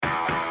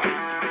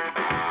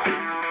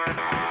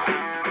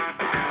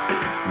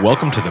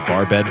Welcome to the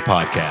Barbend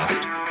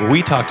Podcast, where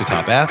we talk to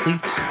top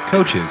athletes,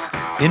 coaches,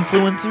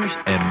 influencers,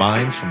 and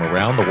minds from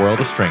around the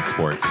world of strength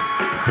sports.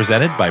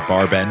 Presented by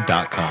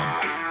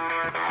Barbend.com.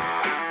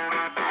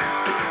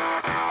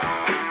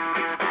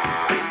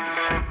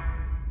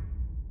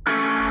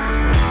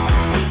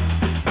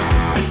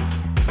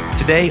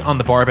 Today on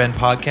the Barbend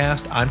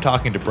Podcast, I'm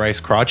talking to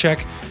Bryce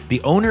Krawczyk, the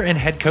owner and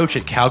head coach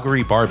at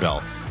Calgary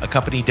Barbell, a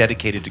company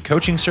dedicated to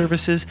coaching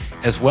services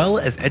as well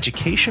as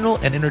educational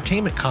and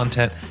entertainment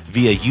content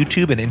via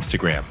YouTube and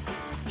Instagram.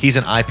 He's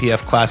an IPF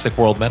Classic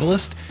World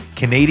Medalist,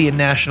 Canadian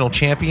National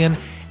Champion,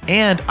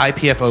 and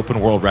IPF Open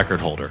World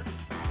Record holder.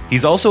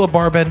 He's also a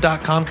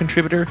Barbend.com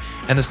contributor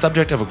and the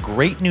subject of a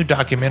great new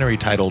documentary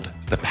titled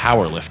The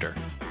Powerlifter.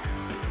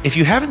 If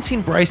you haven't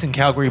seen Bryce and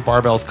Calgary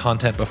Barbell's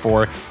content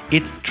before,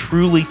 it's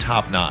truly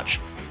top-notch.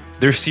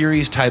 Their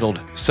series titled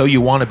So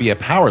You Want to Be a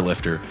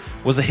Powerlifter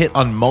was a hit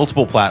on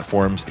multiple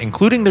platforms,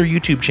 including their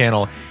YouTube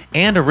channel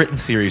and a written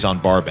series on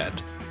Barbend.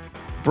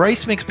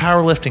 Bryce makes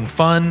powerlifting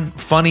fun,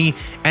 funny,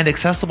 and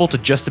accessible to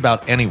just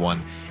about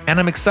anyone, and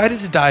I'm excited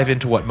to dive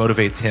into what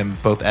motivates him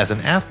both as an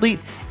athlete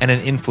and an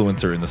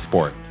influencer in the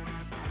sport.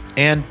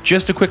 And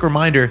just a quick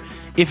reminder,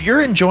 if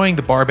you're enjoying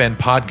the Barbend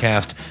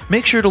Podcast,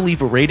 make sure to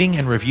leave a rating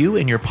and review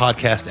in your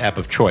podcast app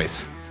of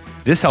choice.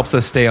 This helps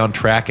us stay on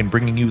track in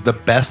bringing you the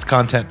best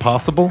content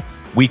possible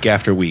week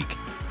after week.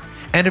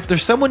 And if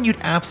there's someone you'd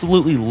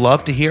absolutely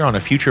love to hear on a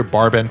future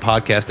Barbend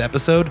Podcast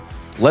episode,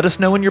 let us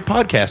know in your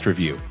podcast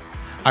review.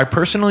 I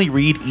personally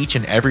read each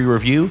and every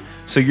review,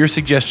 so your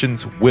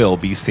suggestions will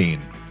be seen.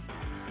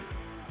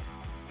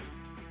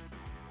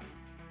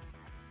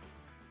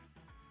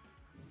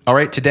 All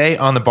right, today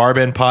on the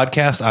Barbend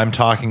Podcast, I'm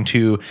talking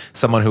to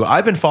someone who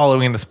I've been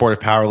following in the sport of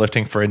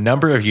powerlifting for a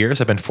number of years.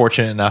 I've been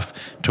fortunate enough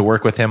to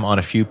work with him on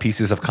a few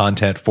pieces of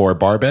content for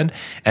Barbend,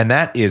 and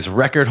that is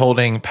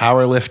record-holding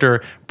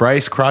powerlifter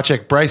Bryce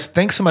Krawczyk. Bryce,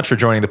 thanks so much for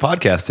joining the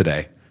podcast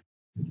today.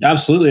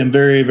 Absolutely. I'm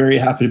very, very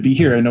happy to be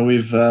here. I know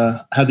we've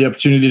had the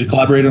opportunity to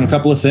collaborate on a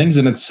couple of things,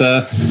 and it's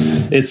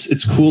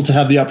cool to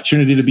have the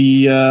opportunity to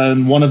be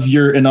in one of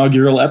your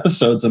inaugural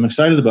episodes. I'm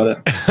excited about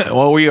it.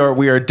 Well, we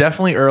are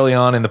definitely early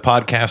on in the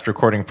podcast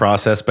recording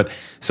process, but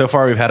so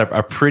far we've had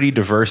a pretty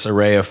diverse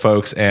array of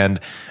folks, and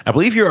I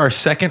believe you're our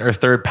second or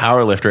third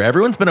powerlifter.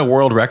 Everyone's been a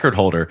world record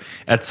holder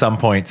at some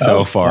point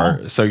so far.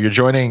 Wow. So you're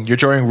joining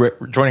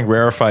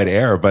rarefied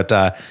air,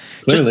 but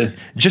clearly,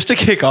 just to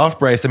kick off,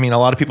 Bryce, I mean, a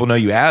lot of people know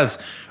you as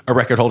a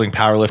record-holding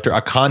powerlifter,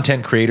 a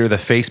content creator, the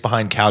face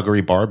behind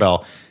Calgary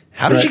Barbell.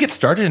 How did you get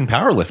started in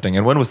powerlifting,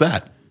 and when was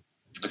that?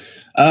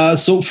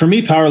 So for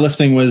me,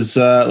 powerlifting was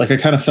I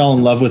kind of fell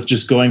in love with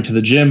just going to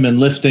the gym and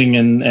lifting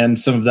and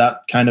some of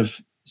that kind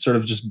of sort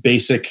of just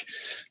basic,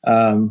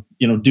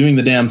 doing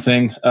the damn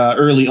thing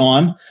early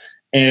on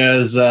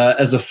as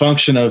a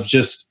function of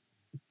just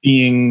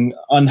being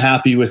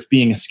unhappy with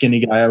being a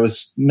skinny guy. I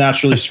was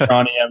naturally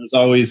scrawny. I was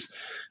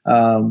always,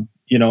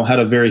 had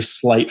a very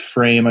slight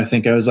frame. I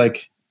think I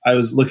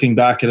was looking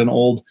back at an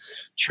old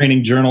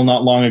training journal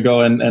not long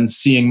ago and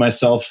seeing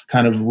myself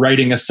kind of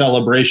writing a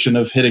celebration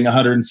of hitting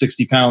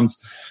 160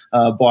 pounds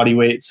body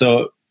weight.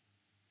 So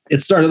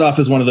it started off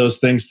as one of those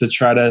things to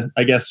try to,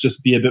 I guess,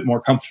 just be a bit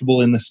more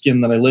comfortable in the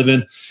skin that I live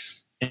in,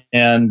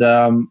 and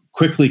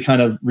quickly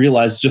kind of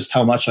realized just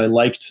how much I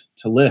liked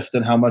to lift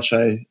and how much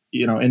I,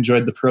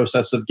 enjoyed the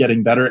process of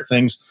getting better at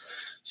things.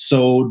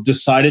 So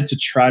decided to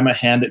try my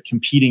hand at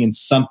competing in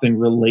something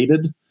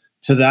related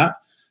to that.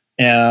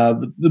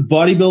 The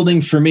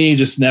bodybuilding for me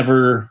just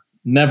never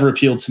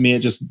appealed to me. It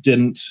just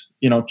didn't,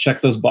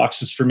 check those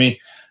boxes for me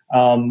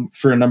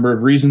for a number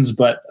of reasons.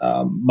 But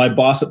my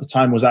boss at the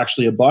time was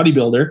actually a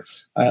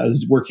bodybuilder. I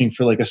was working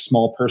for like a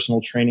small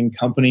personal training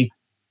company.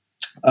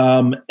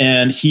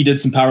 And he did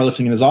some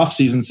powerlifting in his off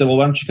season and said, well,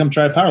 why don't you come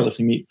try a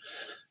powerlifting meet?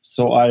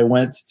 So I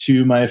went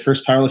to my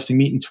first powerlifting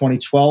meet in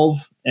 2012.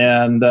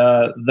 And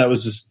it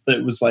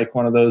was like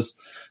one of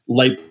those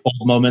light bulb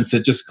moments.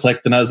 It just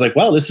clicked, and I was like,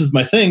 "Wow, this is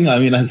my thing." I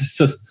mean,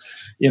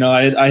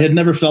 I had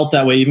never felt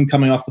that way. Even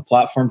coming off the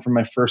platform for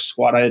my first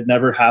squat, I had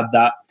never had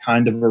that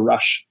kind of a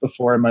rush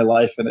before in my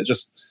life, and it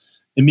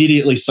just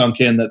immediately sunk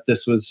in that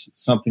this was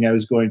something I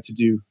was going to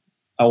do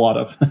a lot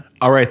of.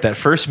 All right, that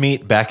first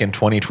meet back in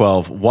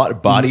 2012.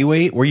 What body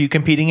weight were you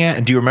competing at,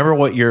 and do you remember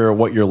what your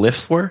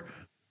lifts were?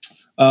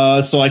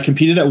 So I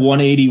competed at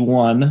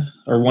 181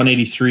 or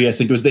 183. I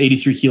think it was the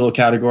 83 kilo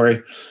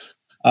category.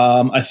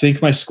 I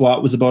think my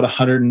squat was about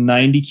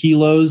 190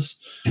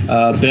 kilos.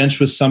 Bench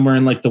was somewhere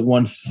in like the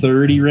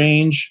 130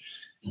 range.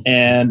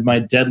 And my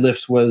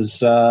deadlift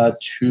was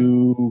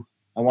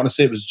I want to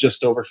say it was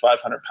just over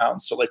 500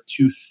 pounds. So like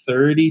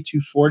 230,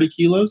 240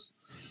 kilos.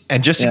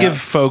 And just to give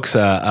folks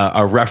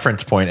a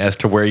reference point as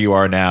to where you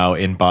are now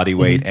in body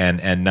weight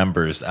and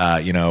numbers,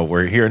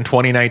 we're here in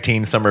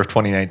 2019, summer of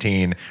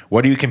 2019.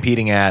 What are you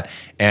competing at?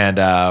 And,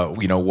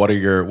 what are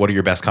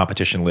your best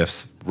competition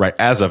lifts right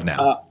as of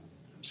now?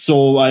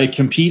 So I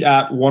compete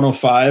at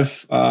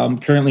 105,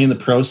 currently in the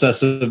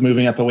process of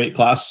moving up a weight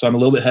class. So I'm a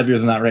little bit heavier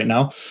than that right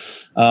now.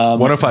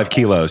 105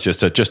 kilos,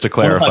 just to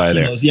clarify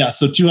there. Kilos, yeah.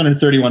 So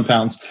 231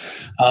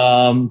 pounds.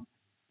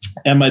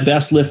 And my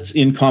best lifts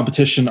in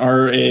competition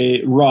are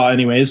a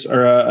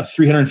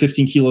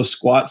 315 kilo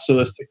squat.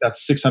 So I think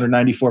that's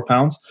 694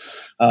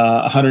 pounds,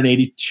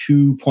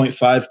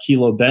 182.5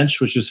 kilo bench,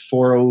 which is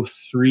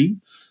 403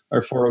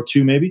 or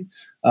 402 maybe,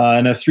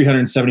 and a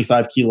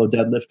 375 kilo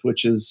deadlift,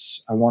 which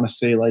is, I want to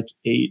say like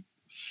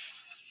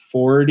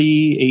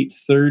 840,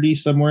 830,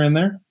 somewhere in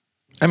there.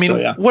 I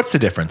mean, What's the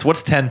difference?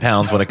 What's 10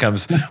 pounds when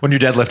you're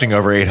deadlifting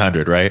over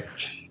 800, right?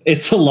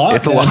 It's a lot.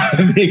 It's a lot.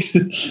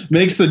 It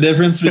makes the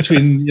difference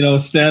between,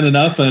 standing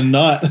up and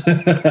not.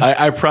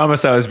 I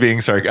promise I was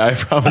being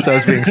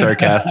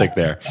sarcastic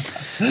there.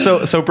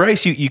 So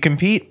Bryce, you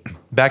compete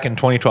back in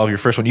 2012, your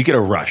first one. You get a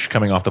rush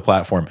coming off the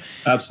platform.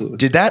 Absolutely.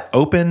 Did that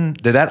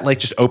like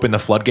just open the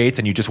floodgates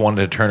and you just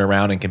wanted to turn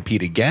around and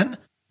compete again?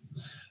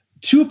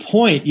 To a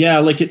point, yeah.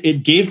 Like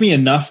it gave me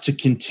enough to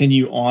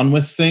continue on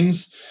with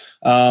things.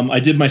 I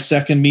did my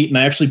second meet and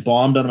I actually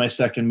bombed on my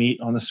second meet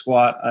on the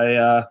squat.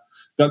 I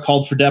got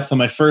called for depth on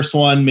my first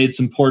one, made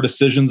some poor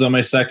decisions on my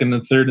second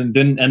and third, and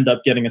didn't end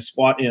up getting a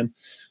squat in.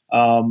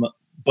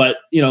 But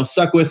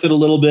stuck with it a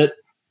little bit.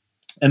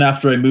 And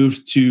after I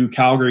moved to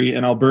Calgary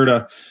in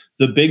Alberta,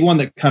 the big one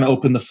that kind of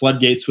opened the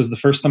floodgates was the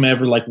first time I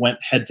ever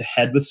went head to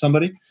head with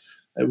somebody.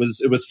 It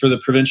was for the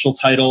provincial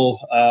title.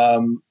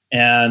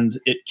 And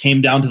it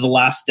came down to the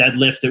last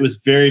deadlift. It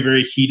was very,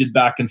 very heated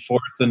back and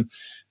forth. And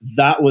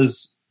that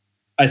was,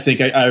 I think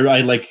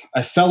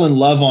I fell in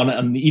love on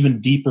an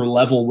even deeper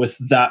level with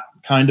that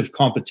kind of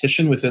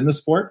competition within the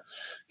sport,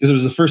 because it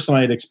was the first time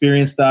I had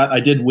experienced that. I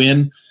did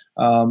win.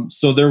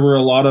 So there were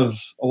a lot of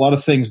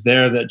things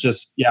there that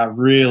just,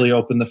 really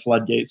opened the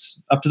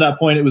floodgates. Up to that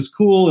point, it was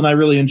cool and I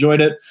really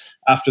enjoyed it.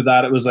 After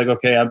that, it was like,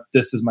 okay,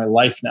 this is my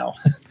life now.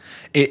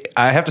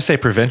 I have to say,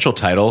 provincial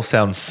title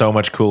sounds so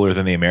much cooler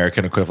than the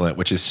American equivalent,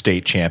 which is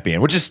state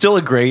champion, which is still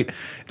a great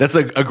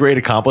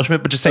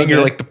accomplishment. But just saying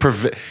you're like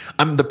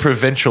I'm the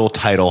provincial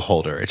title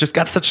holder. It just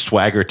got such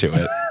swagger to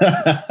it.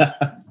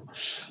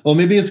 Well,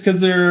 maybe it's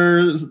because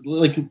there's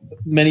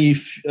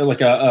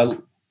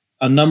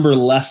a number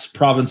less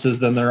provinces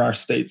than there are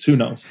states. Who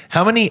knows?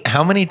 How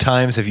many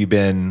times have you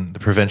been the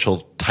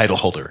provincial title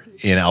holder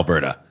in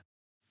Alberta?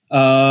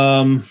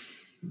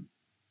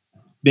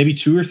 Maybe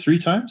 2 or 3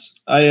 times.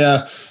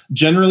 I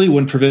generally,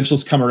 when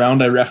provincials come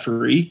around, I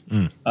referee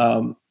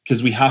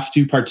because we have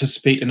to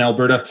participate in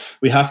Alberta.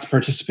 We have to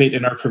participate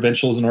in our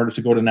provincials in order to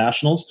go to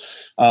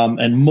nationals.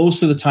 And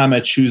most of the time,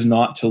 I choose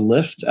not to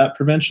lift at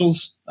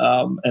provincials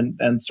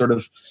and sort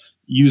of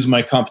use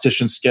my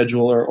competition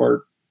schedule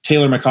or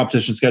tailor my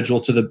competition schedule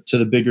to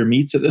the bigger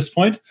meets at this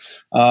point.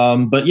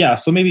 But yeah,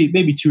 so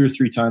maybe 2 or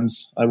 3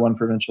 times I won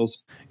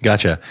provincials.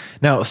 Gotcha.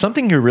 Now,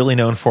 something you're really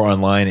known for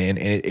online, and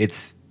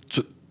it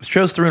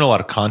shows through in a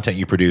lot of content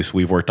you produce.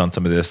 We've worked on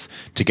some of this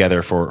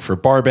together for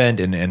Barbend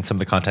and some of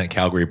the content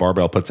Calgary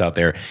Barbell puts out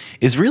there,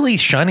 is really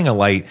shining a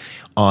light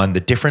on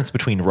the difference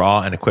between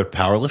raw and equipped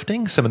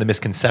powerlifting, some of the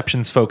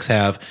misconceptions folks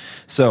have.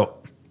 So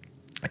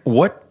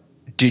how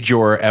did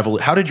your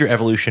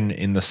evolution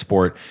in the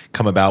sport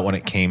come about when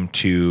it came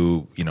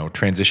to,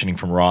 transitioning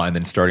from raw and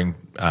then starting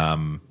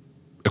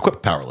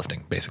equipped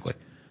powerlifting, basically?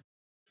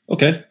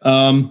 Okay.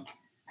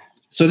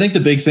 So I think the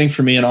big thing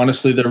for me, and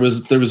honestly, there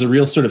was a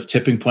real sort of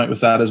tipping point with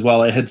that as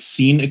well. I had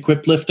seen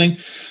equipped lifting,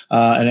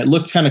 and it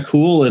looked kind of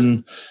cool.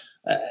 And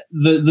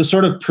the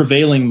sort of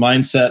prevailing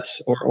mindset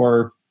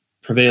or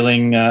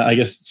prevailing,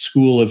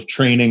 school of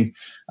training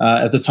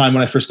at the time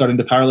when I first got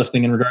into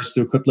powerlifting in regards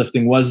to equipped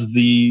lifting was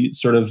the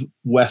sort of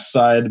West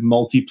Side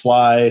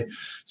multiply,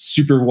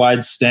 super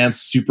wide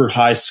stance, super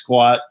high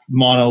squat,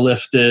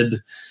 monolifted.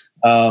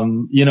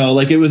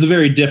 It was a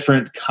very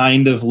different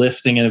kind of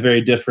lifting and a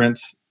very different,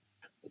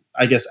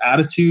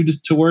 attitude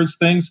towards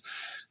things.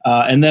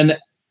 And then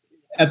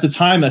at the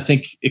time, I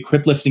think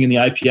equipped lifting in the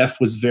IPF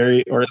was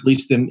very, or at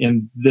least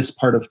in this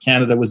part of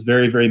Canada, was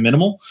very, very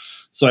minimal.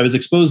 So I was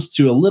exposed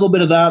to a little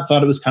bit of that,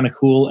 thought it was kind of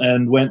cool,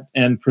 and went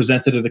and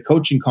presented at a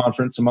coaching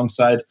conference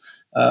alongside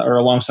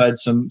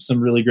some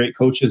really great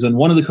coaches. And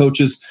one of the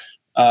coaches'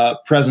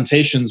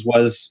 presentations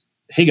was,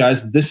 "Hey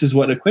guys, this is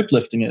what equipped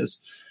lifting is."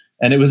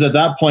 And it was at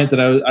that point that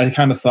I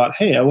kind of thought,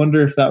 hey, I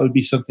wonder if that would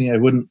be something I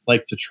wouldn't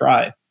like to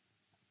try.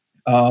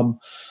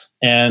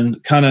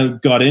 And kind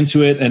of got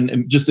into it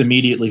and just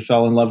immediately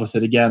fell in love with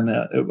it again.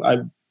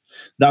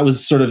 That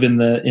was sort of in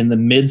the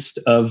midst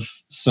of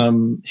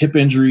some hip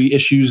injury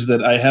issues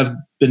that I have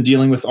been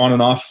dealing with on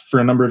and off for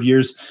a number of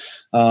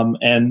years.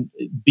 And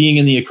being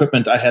in the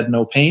equipment, I had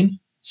no pain.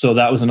 So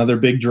that was another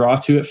big draw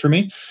to it for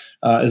me,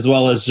 as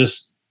well as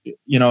just,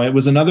 it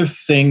was another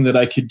thing that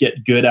I could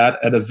get good at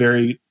a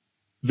very,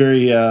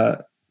 very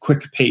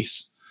quick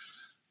pace.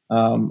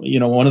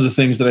 One of the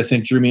things that I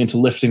think drew me into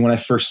lifting when I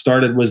first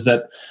started was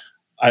that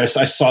I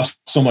saw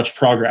so much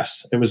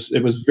progress. It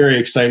was very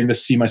exciting to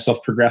see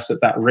myself progress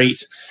at that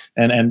rate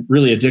and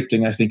really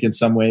addicting, I think, in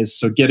some ways.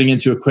 So getting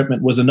into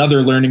equipment was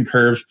another learning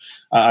curve.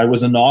 I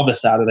was a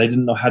novice at it. I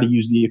didn't know how to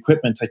use the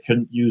equipment. I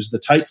couldn't use the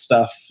tight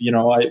stuff.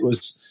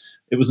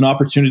 It was an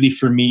opportunity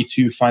for me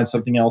to find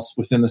something else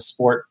within the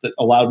sport that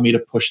allowed me to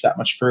push that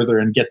much further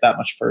and get that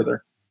much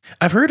further.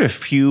 I've heard a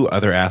few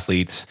other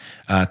athletes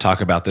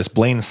talk about this.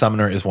 Blaine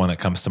Sumner is one that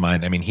comes to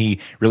mind. I mean, he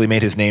really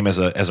made his name as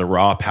a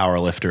raw power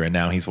lifter, and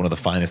now he's one of the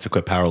finest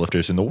equipped power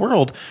lifters in the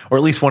world, or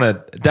at least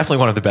definitely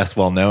one of the best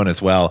well known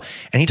as well.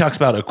 And he talks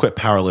about equipped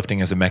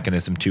powerlifting as a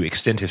mechanism to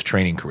extend his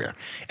training career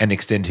and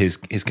extend his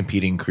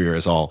competing career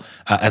as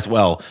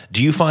well.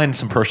 Do you find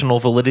some personal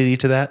validity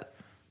to that?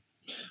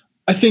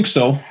 I think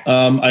so.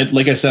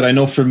 Like I said, I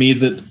know for me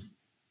that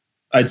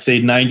I'd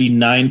say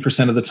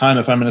 99% of the time,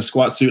 if I'm in a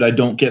squat suit, I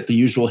don't get the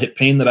usual hip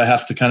pain that I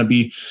have to kind of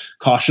be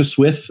cautious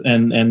with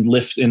and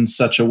lift in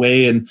such a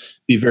way and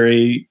be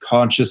very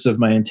conscious of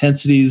my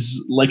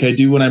intensities like I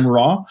do when I'm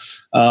raw.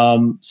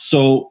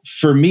 So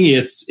for me,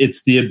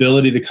 it's the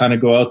ability to kind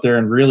of go out there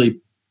and really,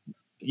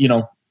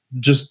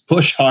 just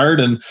push hard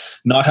and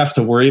not have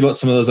to worry about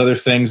some of those other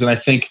things. And I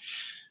think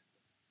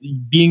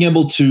being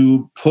able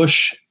to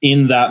push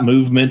in that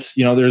movement,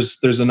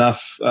 there's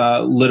enough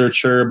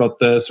literature about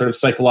the sort of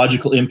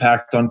psychological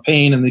impact on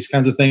pain and these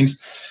kinds of things.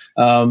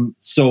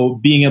 So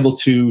being able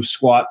to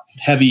squat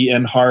heavy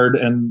and hard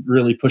and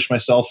really push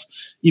myself,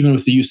 even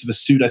with the use of a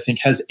suit, I think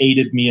has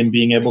aided me in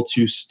being able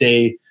to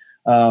stay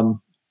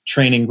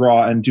training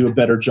raw and do a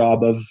better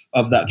job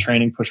of that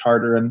training, push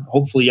harder, and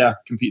hopefully,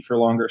 compete for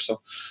longer. So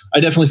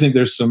I definitely think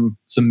there's some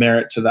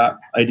merit to that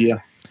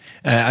idea.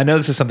 I know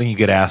this is something you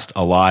get asked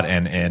a lot,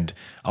 and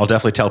I'll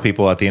definitely tell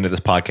people at the end of this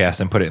podcast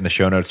and put it in the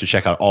show notes to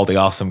check out all the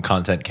awesome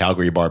content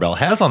Calgary Barbell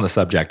has on the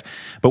subject.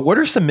 But what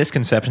are some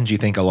misconceptions you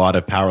think a lot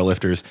of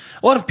powerlifters,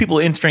 a lot of people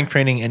in strength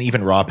training and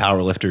even raw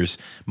powerlifters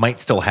might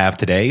still have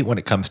today when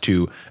it comes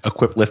to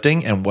equipped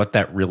lifting and what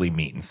that really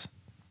means?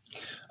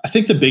 I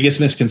think the biggest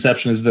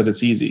misconception is that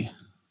it's easy.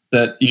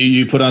 That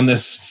you put on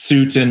this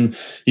suit and,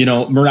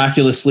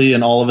 miraculously,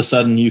 and all of a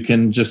sudden you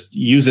can just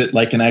use it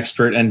like an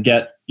expert and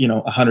get,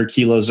 100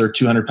 kilos or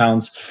 200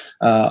 pounds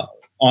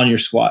on your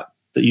squat.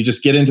 That you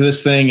just get into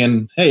this thing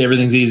and, hey,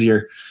 everything's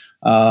easier.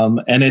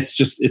 And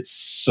it's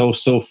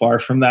so far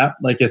from that.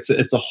 Like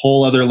it's a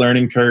whole other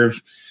learning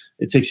curve.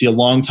 It takes you a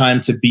long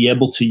time to be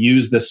able to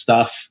use this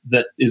stuff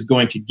that is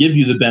going to give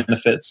you the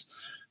benefits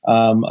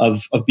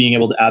of being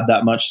able to add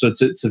that much. So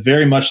it's a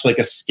very much like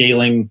a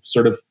scaling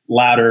sort of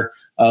ladder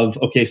of,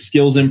 okay,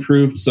 skills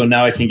improved. So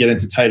now I can get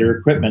into tighter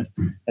equipment,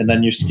 and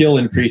then your skill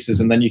increases,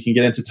 and then you can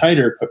get into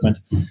tighter equipment.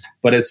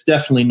 But it's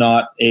definitely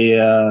not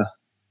an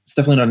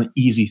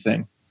easy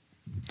thing.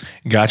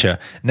 Gotcha.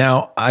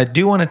 Now I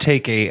do want to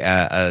take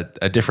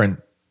a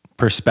different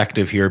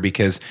perspective here,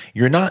 because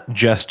you're not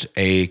just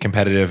a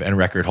competitive and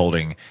record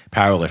holding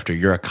powerlifter.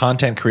 You're a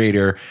content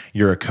creator.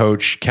 You're a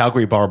coach.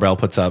 Calgary Barbell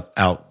puts out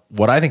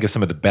what I think is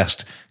some of the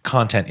best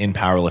content in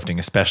powerlifting,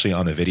 especially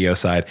on the video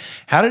side.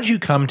 How did you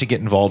come to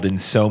get involved in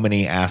so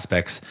many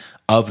aspects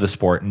of the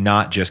sport,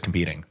 not just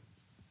competing?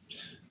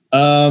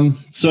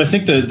 So I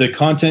think the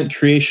content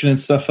creation and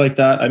stuff like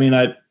that, I mean,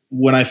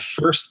 when I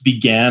first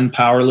began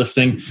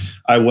powerlifting,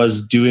 I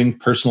was doing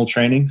personal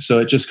training. So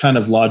it just kind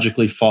of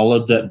logically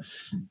followed that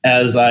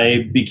as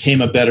I became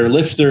a better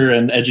lifter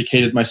and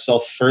educated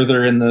myself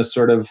further in the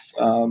sort of,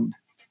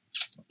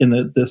 in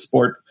the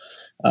sport,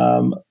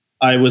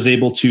 I was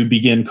able to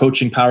begin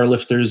coaching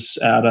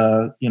powerlifters at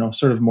a,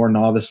 sort of more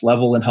novice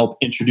level and help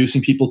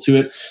introducing people to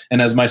it.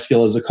 And as my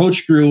skill as a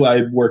coach grew,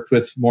 I worked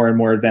with more and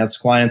more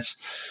advanced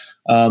clients.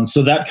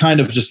 So that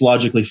kind of just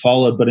logically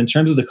followed. But in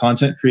terms of the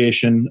content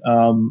creation,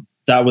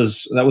 that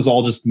was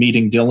all just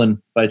meeting Dylan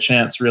by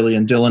chance, really.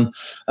 And Dylan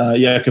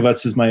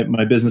Yakovets is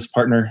my business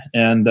partner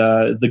and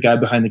the guy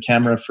behind the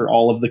camera for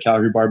all of the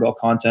Calgary Barbell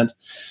content.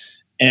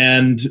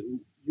 And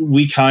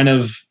we kind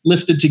of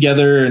lifted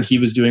together, and he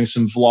was doing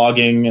some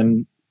vlogging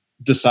and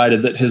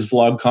decided that his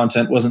vlog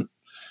content wasn't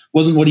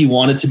what he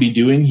wanted to be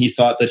doing. He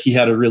thought that he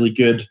had a really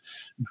good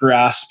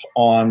grasp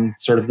on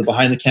sort of the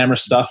behind the camera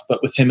stuff,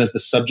 but with him as the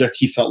subject,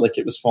 he felt like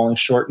it was falling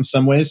short in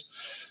some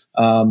ways.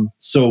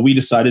 So we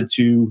decided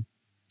to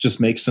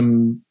just make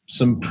some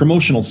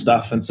promotional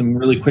stuff and some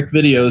really quick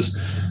videos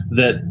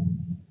that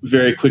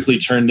very quickly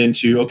turned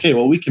into, okay,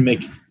 well, we can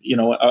make,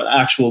 an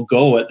actual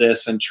go at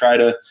this and try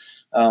to,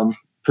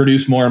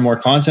 produce more and more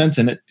content.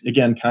 And it,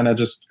 again, kind of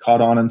just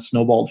caught on and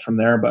snowballed from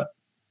there. But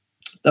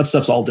that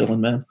stuff's all Dylan,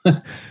 man.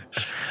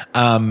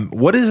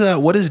 What is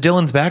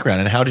Dylan's background,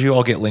 and how did you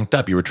all get linked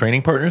up? You were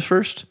training partners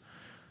first?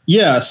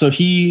 Yeah. So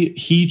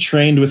he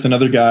trained with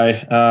another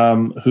guy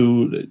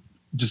who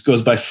just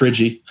goes by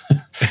Friggy.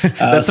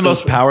 That's the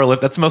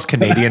most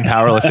Canadian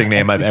powerlifting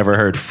name I've ever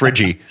heard.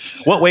 Friggy.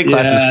 What weight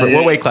class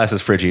is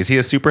Friggy? Is he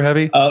a super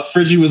heavy?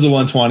 Friggy was a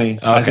 120.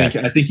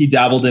 Okay. I think he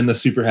dabbled in the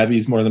super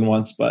heavies more than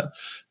once, but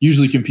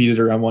usually competed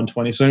around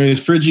 120. So anyways,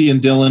 Friggy and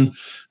Dylan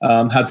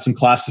had some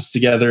classes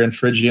together, and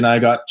Friggy and I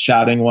got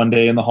chatting one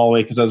day in the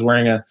hallway because I was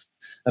wearing an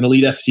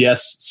Elite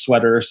FTS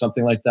sweater or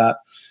something like that.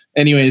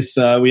 Anyways,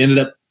 we ended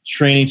up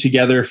training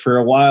together for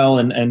a while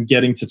and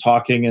getting to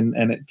talking,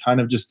 and it kind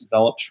of just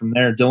developed from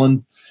there. Dylan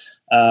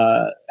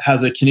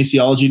has a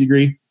kinesiology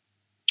degree,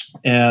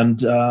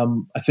 and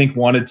I think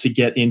wanted to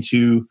get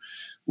into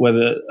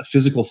whether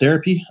physical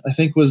therapy, I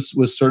think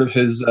was sort of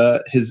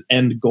his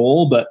end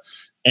goal, but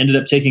ended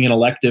up taking an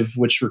elective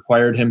which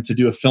required him to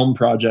do a film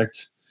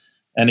project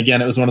And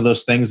again, it was one of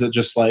those things that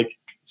just like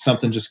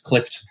something just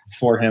clicked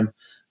for him.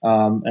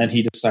 And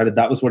he decided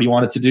that was what he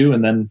wanted to do,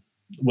 and then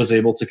was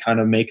able to kind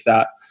of make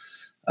that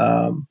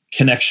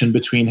connection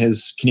between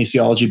his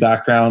kinesiology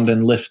background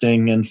and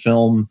lifting and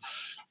film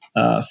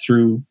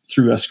through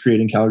us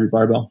creating Calgary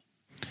Barbell.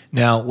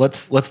 Now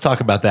let's talk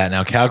about that.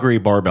 Now, Calgary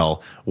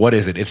Barbell, what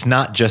is it? It's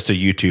not just a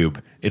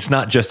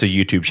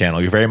YouTube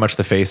channel. You're very much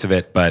the face of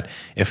it, but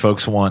if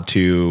folks want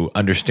to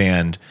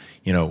understand,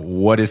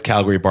 what is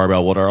Calgary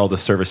Barbell? What are all the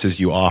services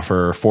you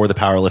offer for the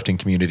powerlifting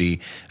community?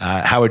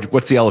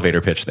 What's the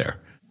elevator pitch there?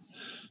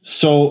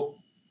 So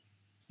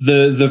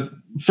the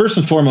first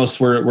and foremost,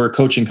 we're a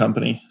coaching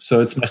company. So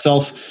it's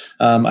myself.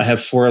 I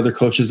have 4 other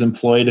coaches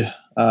employed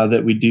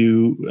that we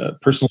do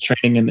personal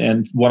training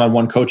and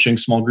one-on-one coaching,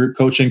 small group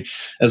coaching,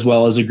 as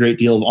well as a great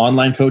deal of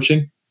online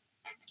coaching.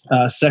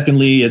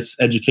 Secondly, it's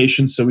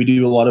education. So we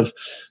do a lot of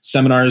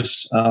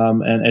seminars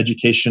and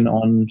education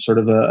on sort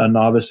of a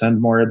novice and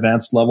more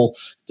advanced level,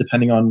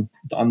 depending on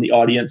the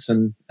audience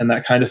and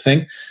that kind of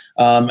thing.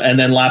 And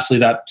then lastly,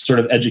 that sort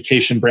of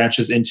education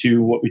branches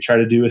into what we try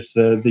to do with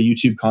the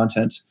YouTube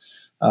content.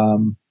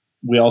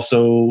 We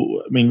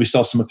also, we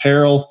sell some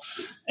apparel,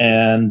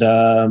 and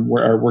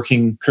we're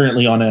working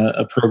currently on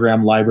a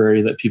program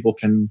library that people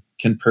can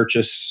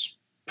purchase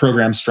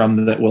programs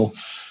from that will,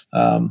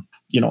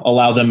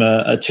 allow them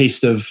a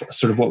taste of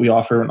sort of what we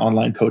offer in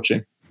online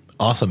coaching.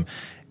 Awesome.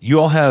 You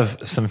all have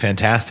some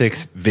fantastic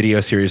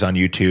video series on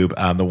YouTube.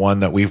 The one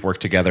that we've worked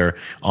together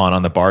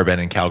on the Barbell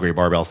and Calgary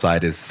Barbell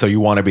side is So You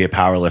Want to Be a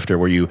Powerlifter,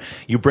 where you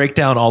break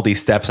down all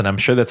these steps. And I'm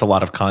sure that's a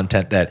lot of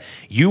content that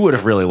you would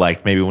have really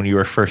liked maybe when you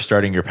were first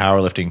starting your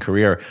powerlifting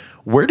career.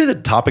 Where do the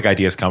topic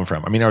ideas come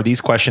from? Are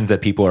these questions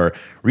that people are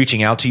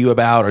reaching out to you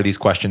about? Are these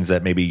questions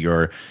that maybe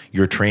your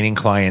training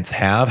clients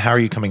have? How are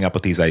you coming up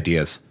with these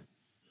ideas?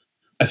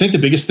 I think the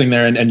biggest thing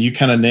there, and you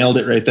kind of nailed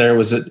it right there,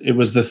 was that it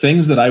was the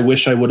things that I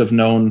wish I would have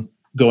known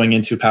going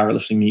into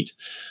powerlifting meet.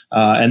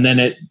 And then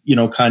it,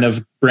 kind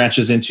of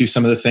branches into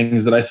some of the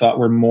things that I thought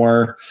were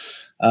more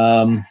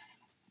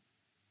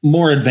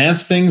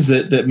advanced things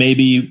that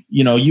maybe,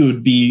 it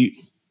would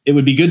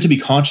be good to be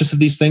conscious of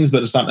these things,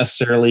 but it's not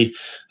necessarily,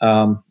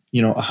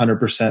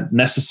 100%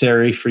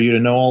 necessary for you to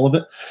know all of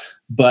it.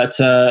 But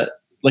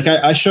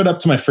I showed up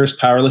to my first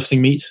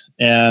powerlifting meet,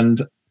 and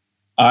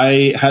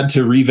I had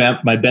to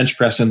revamp my bench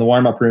press in the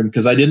warm-up room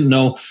because I didn't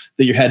know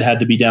that your head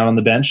had to be down on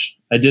the bench.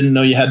 I didn't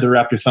know you had to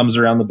wrap your thumbs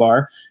around the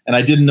bar, and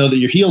I didn't know that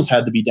your heels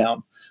had to be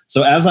down.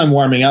 So as I'm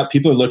warming up,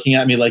 people are looking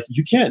at me like,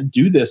 you can't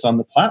do this on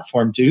the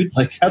platform, dude.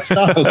 Like, that's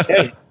not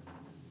okay.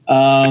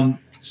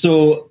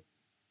 So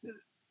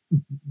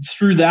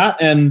through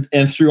that and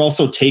through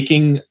also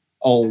taking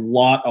a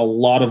lot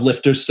of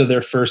lifters to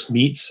their first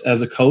meets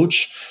as a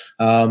coach,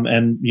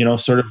 and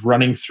sort of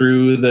running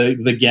through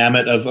the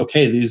gamut of,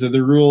 okay, these are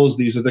the rules,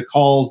 these are the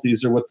calls,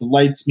 these are what the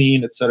lights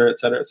mean, et cetera, et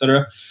cetera, et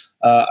cetera.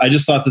 I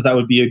just thought that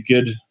would be a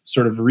good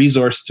sort of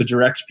resource to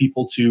direct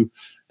people to,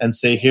 and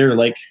say, here,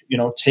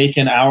 take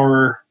an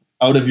hour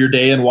out of your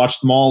day and watch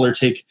them all, or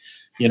take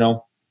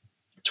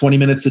 20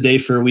 minutes a day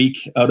for a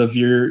week out of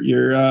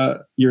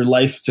your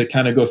life to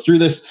kind of go through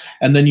this,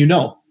 and then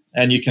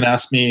and you can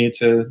ask me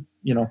to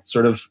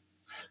sort of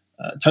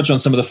touch on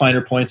some of the finer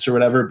points or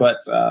whatever. But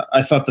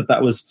I thought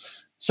that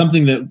was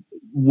something that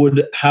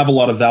would have a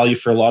lot of value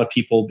for a lot of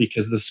people,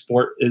 because the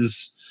sport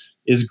is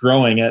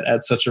growing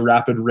at such a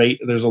rapid rate.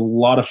 There's a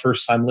lot of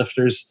first-time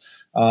lifters.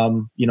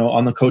 On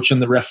the coach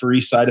and the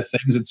referee side of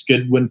things, it's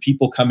good when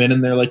people come in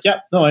and they're like, yeah,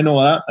 no, I know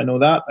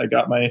that. I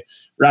got my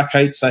rack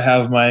heights. I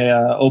have my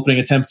opening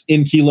attempts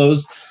in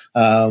kilos,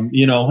 and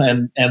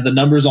the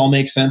numbers all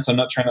make sense. I'm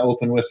not trying to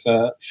open with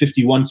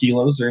 51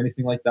 kilos or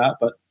anything like that.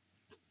 But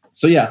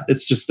so, yeah,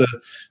 it's just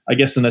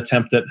an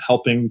attempt at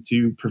helping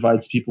to provide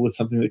people with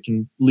something that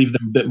can leave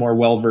them a bit more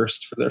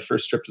well-versed for their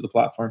first trip to the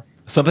platform.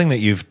 Something that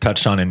you've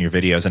touched on in your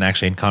videos, and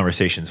actually in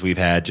conversations we've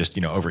had just,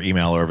 over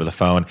email or over the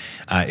phone,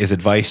 is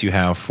advice you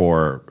have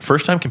for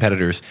first-time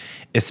competitors,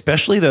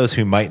 especially those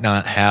who might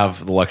not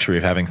have the luxury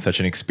of having such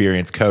an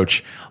experienced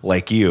coach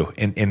like you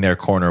in their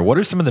corner. What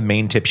are some of the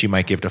main tips you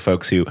might give to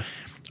folks who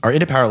are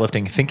into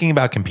powerlifting, thinking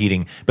about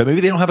competing, but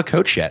maybe they don't have a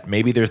coach yet?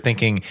 Maybe they're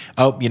thinking,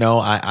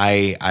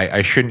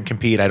 I shouldn't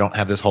compete. I don't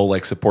have this whole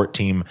support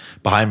team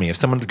behind me. If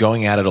someone's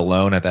going at it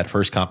alone at that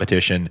first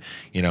competition,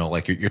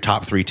 your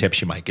top 3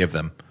 tips you might give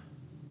them.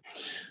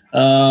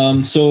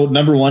 So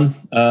number one,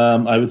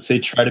 I would say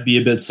try to be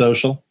a bit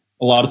social.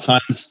 A lot of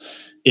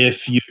times,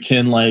 if you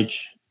can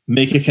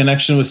make a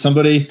connection with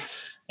somebody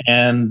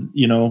and,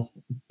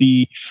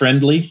 be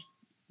friendly,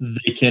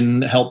 they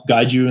can help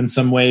guide you in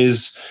some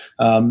ways.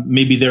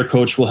 Maybe their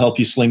coach will help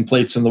you sling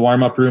plates in the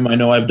warm-up room. I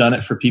know I've done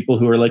it for people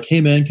who are like,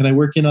 hey man, can I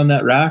work in on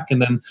that rack?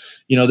 And then,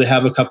 they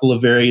have a couple of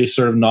very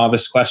sort of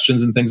novice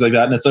questions and things like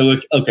that. And it's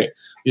like, okay,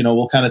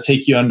 we'll kind of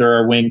take you under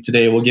our wing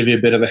today. We'll give you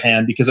a bit of a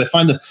hand, because I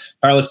find the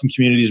powerlifting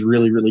community is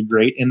really, really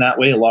great in that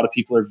way. A lot of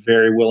people are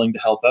very willing to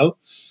help out.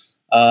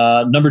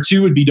 Number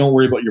 2 would be, don't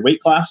worry about your weight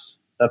class.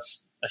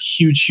 That's a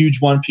huge, huge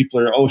one. People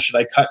are, should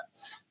I cut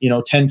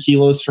 10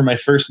 kilos for my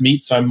first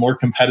meet so I'm more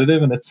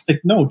competitive? And it's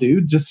like, no,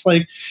 dude, just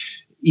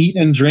eat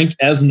and drink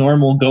as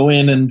normal, go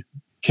in and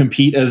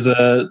compete as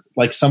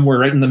somewhere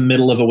right in the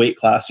middle of a weight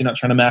class. You're not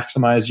trying to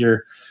maximize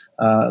your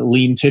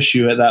lean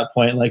tissue at that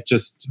point. Like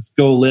just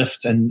go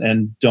lift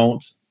and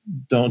don't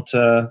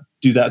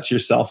do that to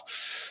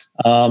yourself.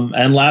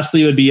 And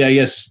lastly would be, I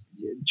guess,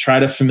 try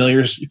to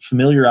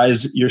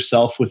familiarize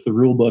yourself with the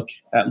rule book,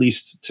 at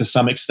least to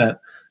some extent.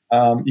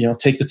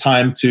 Take the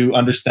time to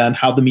understand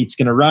how the meet's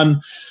going to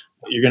run,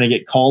 what you're going to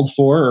get called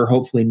for, or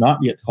hopefully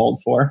not get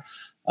called for,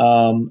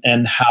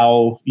 and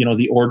how,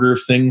 the order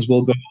of things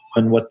will go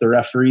and what the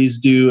referees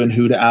do and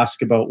who to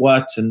ask about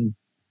what. And,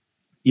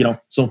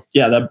 so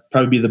yeah, that'd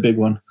probably be the big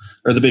one,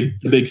 or the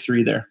big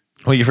three there.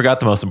 Well, you forgot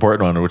the most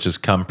important one, which is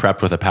come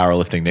prepped with a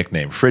powerlifting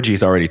nickname.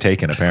 Friggy's already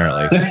taken,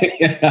 apparently.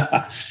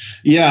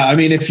 Yeah. I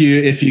mean, if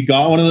you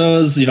got one of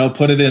those,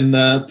 put it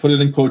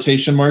in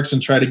quotation marks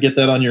and try to get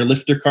that on your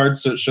lifter card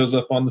so it shows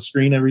up on the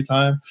screen every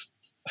time.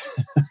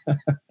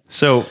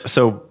 So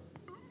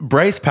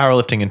Bryce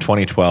powerlifting in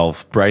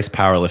 2012, Bryce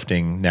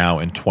powerlifting now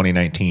in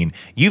 2019.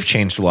 You've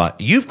changed a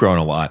lot. You've grown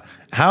a lot.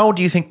 How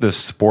do you think the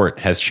sport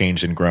has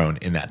changed and grown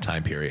in that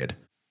time period?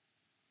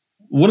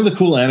 One of the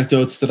cool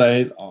anecdotes that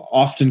I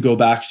often go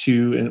back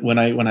to when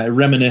I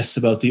reminisce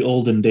about the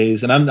olden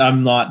days, and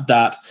I'm not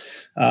that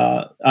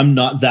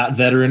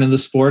veteran in the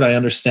sport. I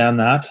understand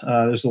that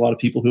there's a lot of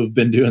people who have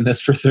been doing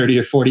this for 30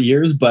 or 40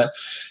 years, but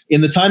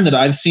in the time that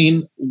I've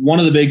seen, one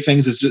of the big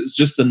things is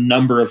just the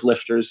number of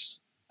lifters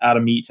at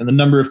a meet and the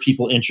number of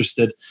people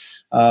interested.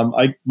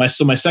 My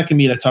second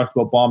meet I talked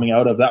about bombing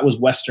out of, that was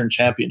Western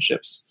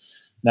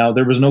Championships. Now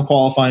there was no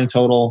qualifying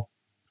total.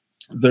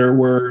 There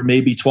were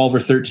maybe 12 or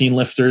 13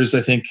 lifters,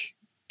 I think,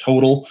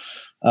 total.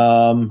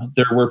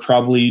 There were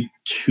probably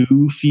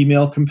 2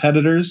 female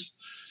competitors.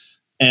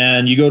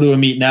 And you go to a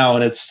meet now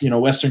and it's,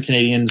 Western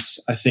Canadians,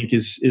 I think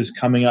is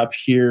coming up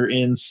here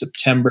in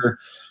September.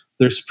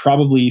 There's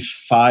probably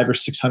 500 or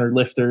 600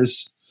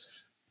 lifters.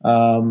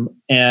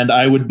 And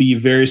I would be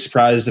very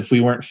surprised if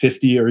we weren't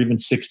 50 or even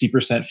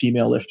 60%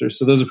 female lifters.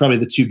 So those are probably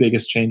the 2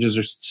 biggest changes,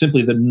 are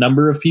simply the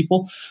number of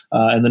people,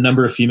 and the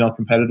number of female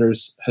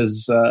competitors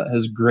has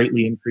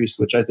greatly increased,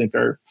 which I think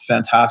are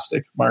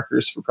fantastic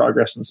markers for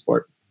progress in the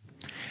sport.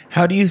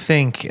 How do you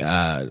think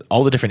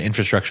all the different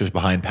infrastructures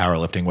behind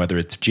powerlifting, whether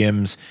it's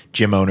gyms,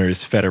 gym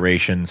owners,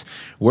 federations,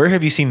 where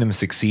have you seen them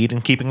succeed in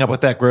keeping up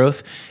with that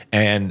growth,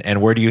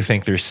 and where do you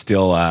think there's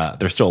still a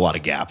lot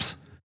of gaps?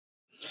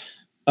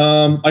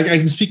 I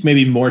can speak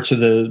maybe more to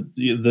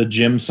the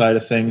gym side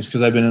of things,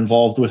 because I've been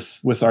involved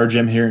with our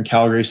gym here in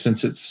Calgary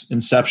since its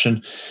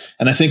inception.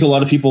 And I think a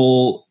lot of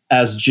people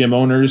as gym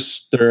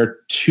owners, there are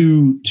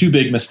two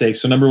big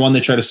mistakes. So number one, they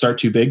try to start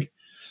too big.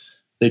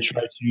 They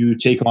try to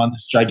take on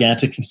this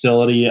gigantic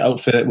facility,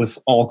 outfit it with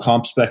all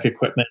comp spec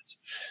equipment,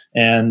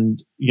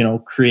 and,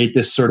 create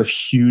this sort of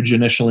huge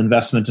initial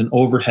investment in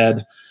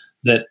overhead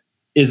that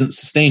isn't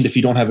sustained if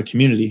you don't have a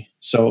community.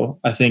 So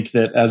I think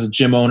that as a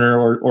gym owner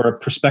or a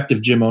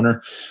prospective gym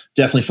owner,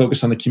 definitely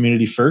focus on the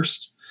community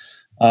first.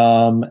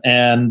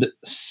 And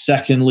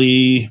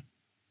secondly,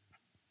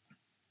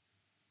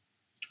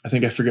 I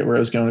think I forget where I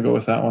was going to go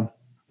with that one.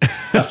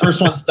 That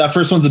first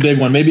one's a big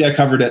one. Maybe I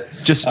covered it.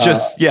 The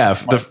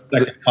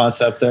second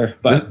concept there.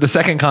 But the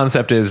second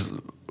concept is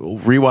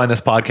rewind this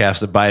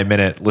podcast by a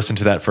minute, listen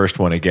to that first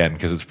one again,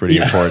 because it's pretty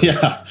important.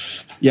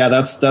 Yeah.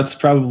 That's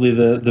probably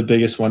the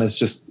biggest one. It's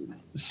just,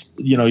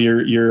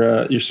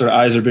 your sort of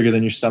eyes are bigger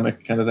than your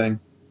stomach kind of thing.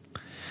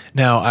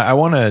 Now, I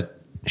want to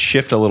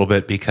shift a little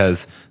bit,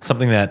 because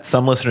something that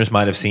some listeners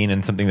might have seen,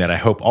 and something that I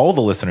hope all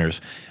the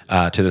listeners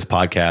to this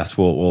podcast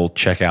will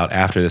check out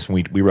after this,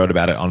 and we wrote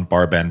about it on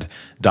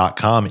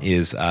barbend.com,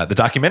 is the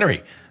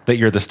documentary that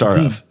you're the star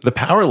of, The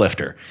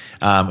Powerlifter.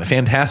 A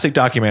fantastic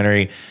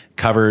documentary,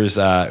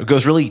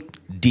 goes really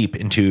deep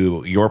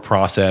into your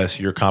process,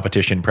 your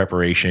competition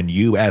preparation,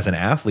 you as an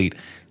athlete.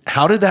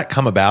 How did that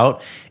come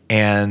about?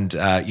 And,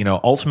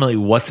 ultimately,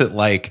 what's it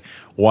like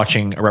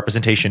watching a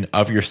representation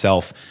of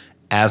yourself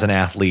as an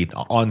athlete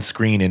on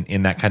screen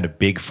in that kind of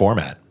big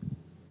format?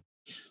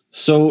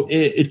 So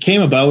it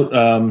came about,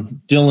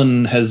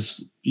 Dylan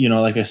has,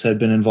 like I said,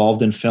 been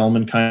involved in film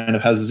and kind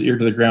of has his ear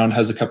to the ground,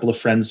 has a couple of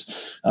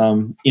friends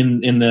in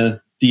the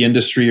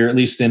industry, or at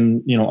least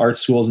in, art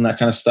schools and that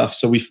kind of stuff.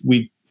 So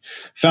we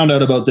found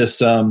out about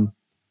this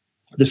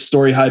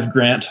Story Hive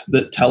grant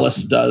that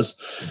TELUS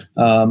does.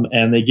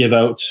 And they give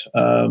out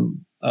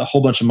a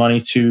whole bunch of money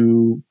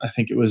to, I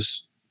think it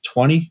was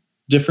 20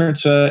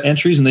 different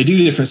entries, and they do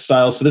different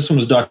styles. So this one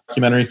was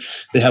documentary.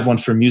 They have one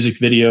for music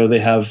video. They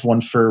have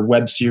one for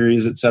web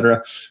series,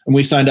 etc. And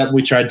we signed up.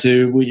 We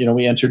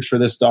entered for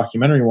this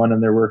documentary one,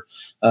 and there were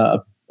a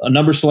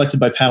number selected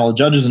by panel of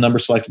judges, a number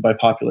selected by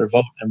popular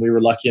vote. And we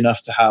were lucky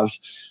enough to have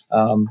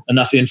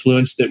enough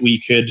influence that we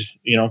could,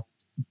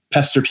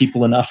 pester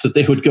people enough that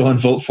they would go and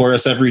vote for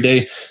us every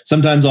day,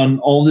 sometimes on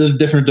all the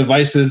different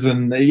devices.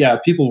 And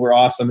people were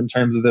awesome in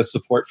terms of the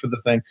support for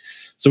the thing.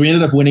 So we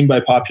ended up winning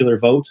by popular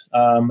vote,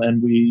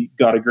 and we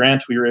got a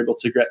grant. We were able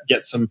to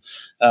get some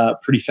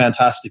pretty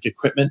fantastic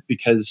equipment,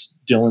 because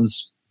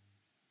Dylan's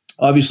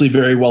obviously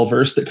very well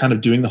versed at kind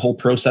of doing the whole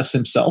process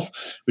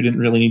himself. We didn't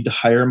really need to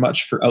hire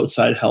much for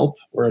outside help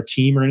or a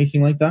team or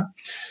anything like that.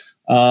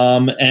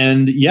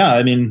 And yeah,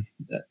 I mean,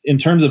 in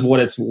terms of what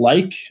it's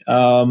like,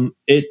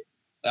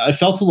 I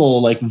felt a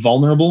little like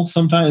vulnerable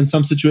sometimes in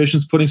some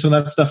situations, putting some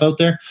of that stuff out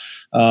there.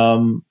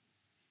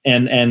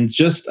 And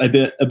just a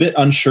bit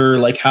unsure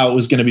like how it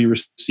was going to be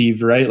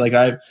received, right?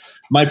 Like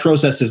my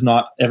process is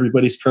not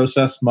everybody's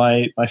process.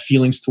 My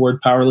feelings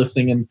toward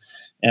powerlifting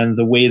and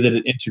the way that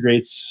it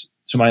integrates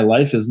to my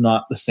life is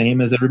not the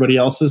same as everybody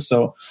else's.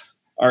 So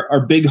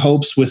our big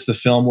hopes with the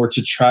film were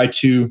to try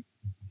to,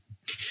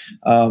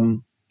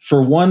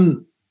 for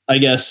one, I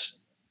guess,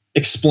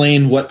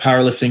 explain what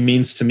powerlifting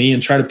means to me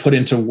and try to put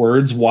into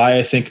words why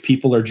I think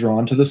people are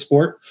drawn to the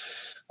sport.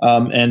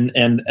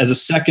 And as a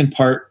second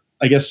part,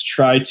 I guess,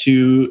 try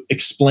to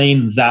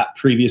explain that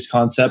previous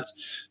concept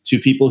to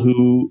people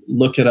who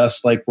look at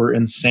us like we're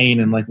insane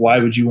and like, why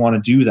would you want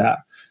to do that?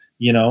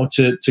 You know,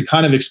 to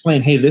kind of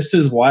explain, hey, this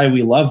is why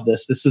we love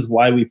this. This is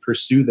why we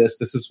pursue this.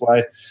 This is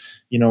why,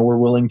 you know, we're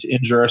willing to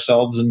injure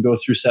ourselves and go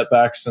through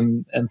setbacks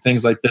and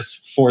things like this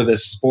for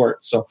this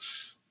sport. So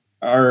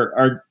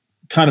our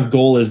kind of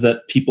goal is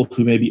that people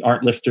who maybe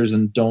aren't lifters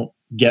and don't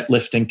get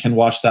lifting can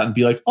watch that and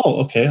be like,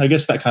 oh, okay, I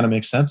guess that kind of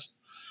makes sense.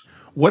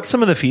 What's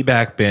some of the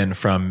feedback been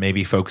from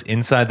maybe folks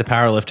inside the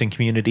powerlifting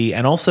community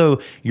and also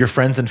your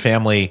friends and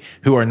family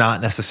who are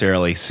not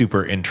necessarily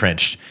super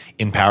entrenched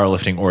in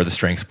powerlifting or the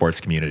strength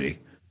sports community?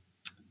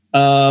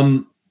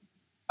 I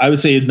would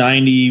say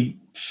 95%,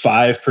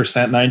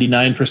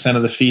 99%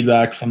 of the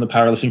feedback from the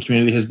powerlifting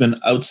community has been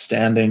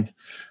outstanding.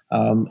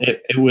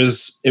 It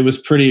was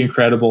pretty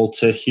incredible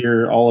to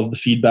hear all of the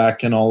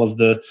feedback and all of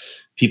the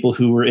people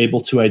who were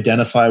able to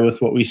identify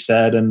with what we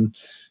said. And,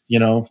 you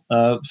know,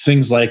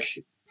 things like,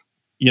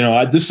 you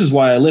know, this is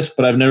why I lift,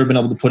 but I've never been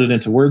able to put it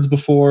into words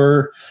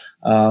before.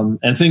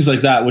 And things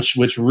like that,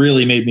 which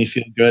really made me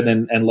feel good.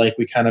 And like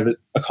we kind of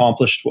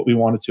accomplished what we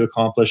wanted to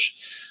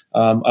accomplish.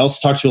 I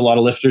also talked to a lot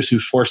of lifters who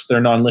forced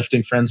their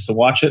non-lifting friends to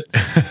watch it.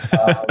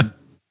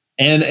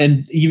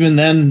 And even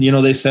then, you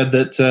know, they said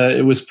that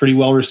it was pretty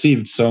well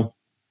received. So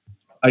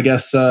I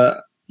guess,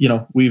 you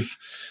know, we've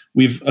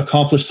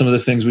accomplished some of the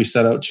things we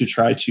set out to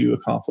try to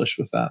accomplish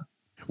with that.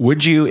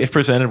 Would you, if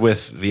presented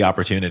with the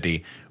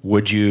opportunity,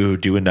 would you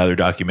do another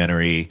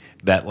documentary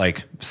that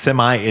like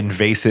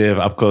semi-invasive,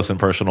 up close and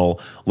personal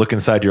look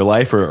inside your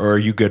life, or are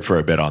you good for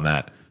a bit on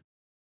that?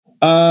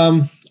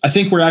 I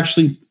think we're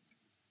actually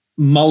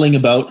mulling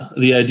about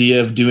the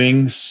idea of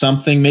doing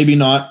something, maybe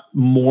not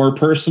more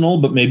personal,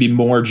 but maybe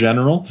more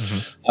general,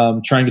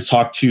 trying to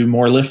talk to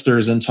more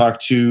lifters and talk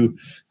to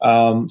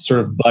sort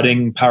of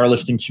budding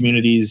powerlifting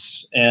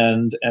communities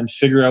and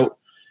figure out,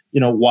 you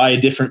know, why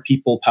different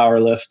people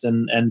powerlift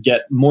and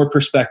get more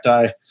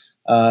perspective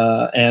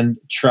and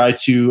try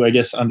to, I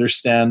guess,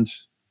 understand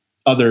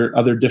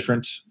other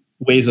different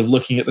ways of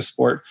looking at the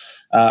sport,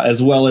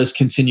 as well as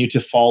continue to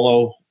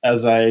follow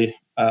as I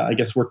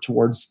guess work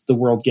towards the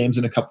World Games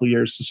in a couple of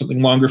years. So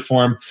something longer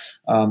form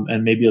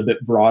and maybe a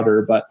bit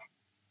broader, but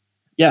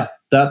yeah,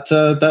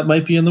 that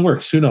might be in the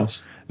works. Who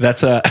knows?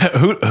 That's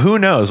who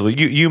knows? Well,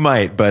 you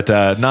might, but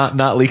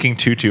not leaking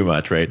too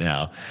much right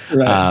now.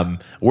 Right.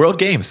 World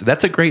Games.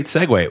 That's a great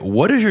segue.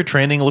 What does your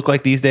training look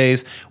like these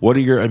days? What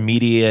are your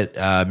immediate,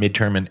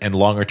 midterm, and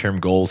longer term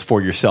goals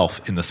for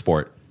yourself in the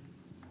sport?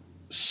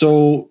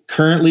 So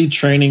currently,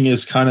 training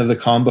is kind of the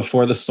calm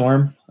before the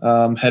storm.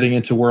 Heading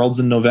into Worlds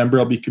in November,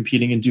 I'll be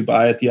competing in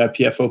Dubai at the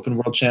IPF Open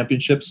World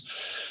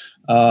Championships.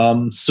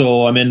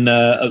 So I'm in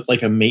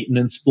like a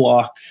maintenance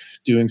block,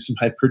 doing some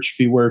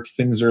hypertrophy work.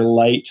 Things are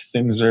light.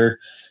 Things are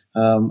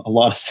a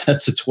lot of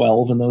sets of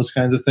 12 and those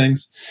kinds of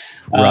things.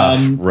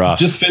 Rough.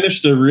 Just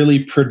finished a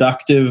really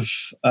productive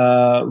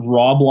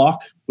raw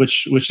block,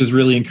 which is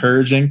really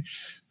encouraging.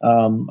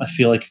 I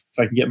feel like if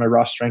I can get my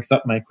raw strength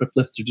up, my equipped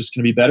lifts are just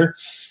going to be better.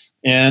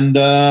 And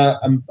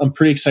I'm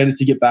pretty excited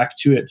to get back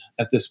to it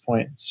at this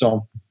point.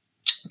 So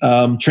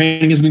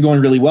training has been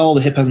going really well.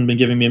 The hip hasn't been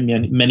giving me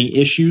many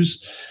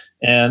issues,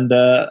 and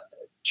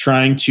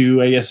trying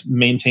to, I guess,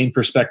 maintain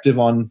perspective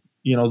on,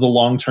 you know, the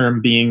long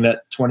term, being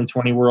that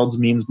 2020 Worlds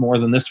means more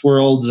than this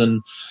Worlds,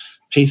 and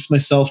pace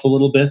myself a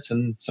little bit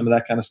and some of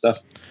that kind of stuff.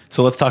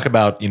 So let's talk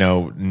about, you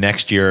know,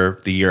 next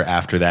year, the year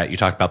after that. You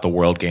talked about the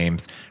World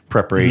Games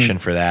preparation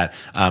for that.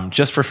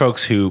 Just for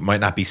folks who might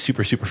not be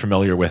super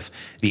familiar with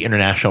the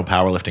international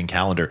powerlifting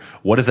calendar,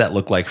 what does that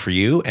look like for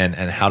you, and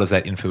how does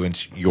that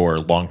influence your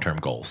long-term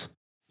goals?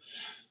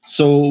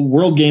 So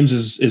World Games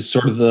is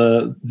sort of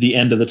the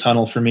end of the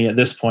tunnel for me at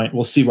this point.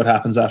 We'll see what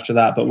happens after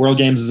that. But World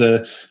Games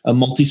is a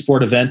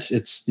multi-sport event.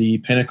 It's the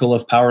pinnacle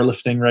of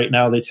powerlifting right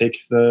now. They take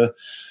the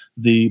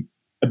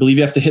I believe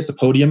you have to hit the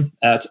podium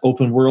at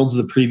Open Worlds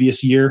the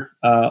previous year,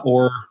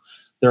 or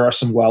there are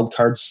some wild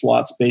card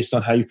slots based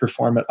on how you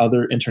perform at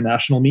other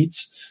international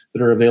meets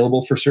that are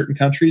available for certain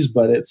countries.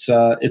 But it's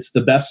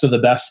the best of the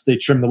best. They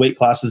trim the weight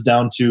classes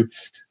down to,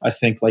 I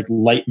think, like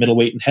light,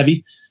 middleweight, and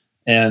heavy,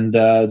 and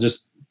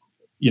just,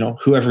 you know,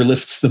 whoever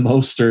lifts the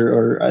most,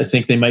 or I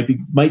think they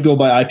might go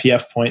by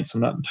IPF points.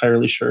 I'm not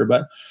entirely sure,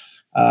 but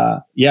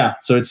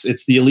So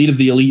it's the elite of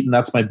the elite, and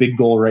that's my big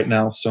goal right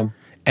now. So,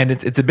 and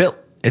it's a bit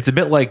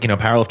like,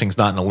 powerlifting's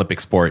not an Olympic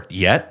sport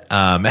yet,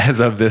 as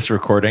of this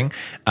recording.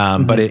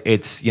 But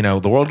it's,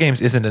 the World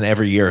Games isn't an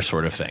every year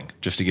sort of thing,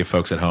 just to give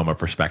folks at home a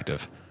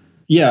perspective.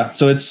 Yeah.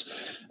 So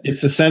it's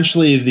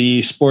essentially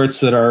the sports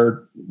that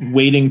are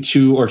waiting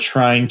to or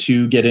trying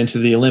to get into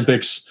the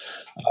Olympics.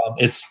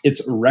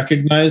 It's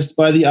recognized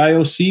by the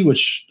IOC,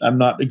 which I'm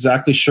not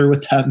exactly sure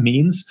what that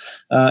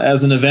means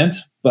as an event.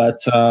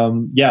 But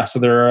so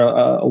there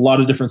are a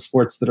lot of different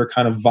sports that are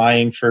kind of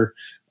vying for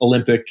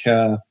Olympic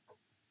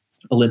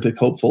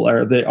hopeful,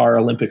 or they are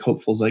Olympic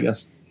hopefuls, I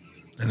guess.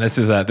 And this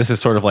is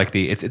sort of like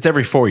it's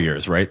every 4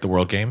 years, right? The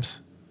World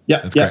Games.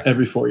 Yeah,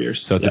 every 4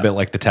 years. So it's a bit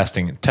like the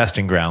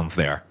testing grounds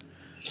there.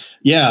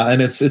 Yeah,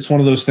 and it's one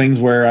of those things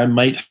where I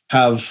might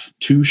have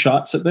 2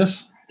 shots at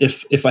this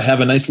if I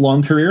have a nice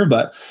long career,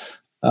 but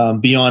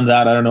beyond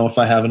that, I don't know if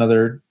I have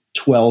another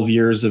 12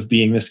 years of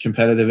being this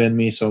competitive in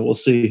me. So we'll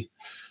see.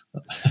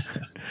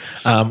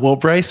 Well,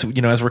 Bryce,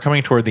 as we're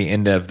coming toward the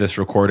end of this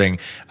recording,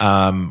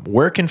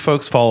 where can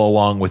folks follow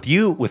along with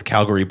you, with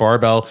Calgary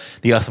Barbell,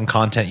 the awesome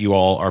content you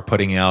all are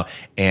putting out,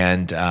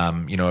 and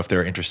if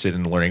they're interested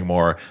in learning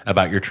more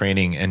about your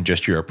training and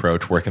just your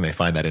approach, where can they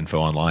find that info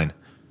online?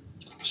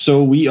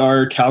 So we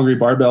are Calgary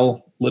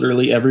Barbell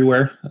literally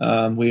everywhere.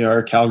 We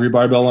are Calgary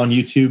Barbell on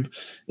YouTube,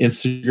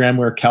 Instagram,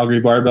 we're Calgary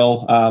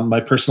Barbell.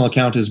 My personal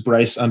account is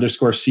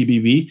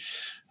Bryce_CBB.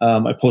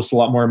 I post a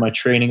lot more of my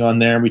training on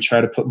there. We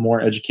try to put more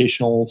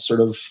educational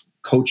sort of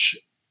coach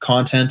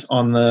content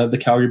on the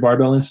Calgary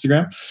Barbell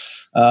Instagram.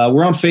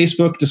 We're on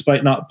Facebook,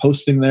 despite not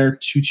posting there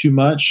too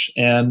much.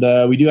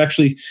 And we do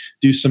actually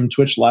do some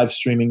Twitch live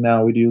streaming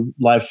now. We do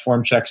live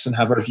form checks and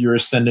have our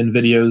viewers send in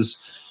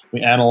videos. We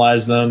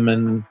analyze them,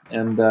 and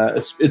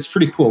it's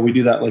pretty cool. We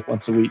do that like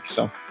once a week.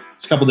 So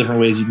it's a couple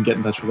different ways you can get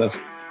in touch with us.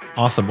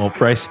 Awesome. Well,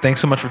 Bryce,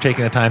 thanks so much for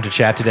taking the time to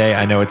chat today.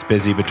 I know it's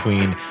busy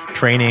between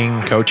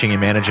training, coaching,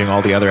 and managing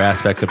all the other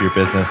aspects of your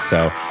business.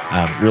 So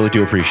really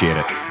do appreciate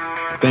it.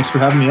 Thanks for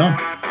having me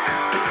on.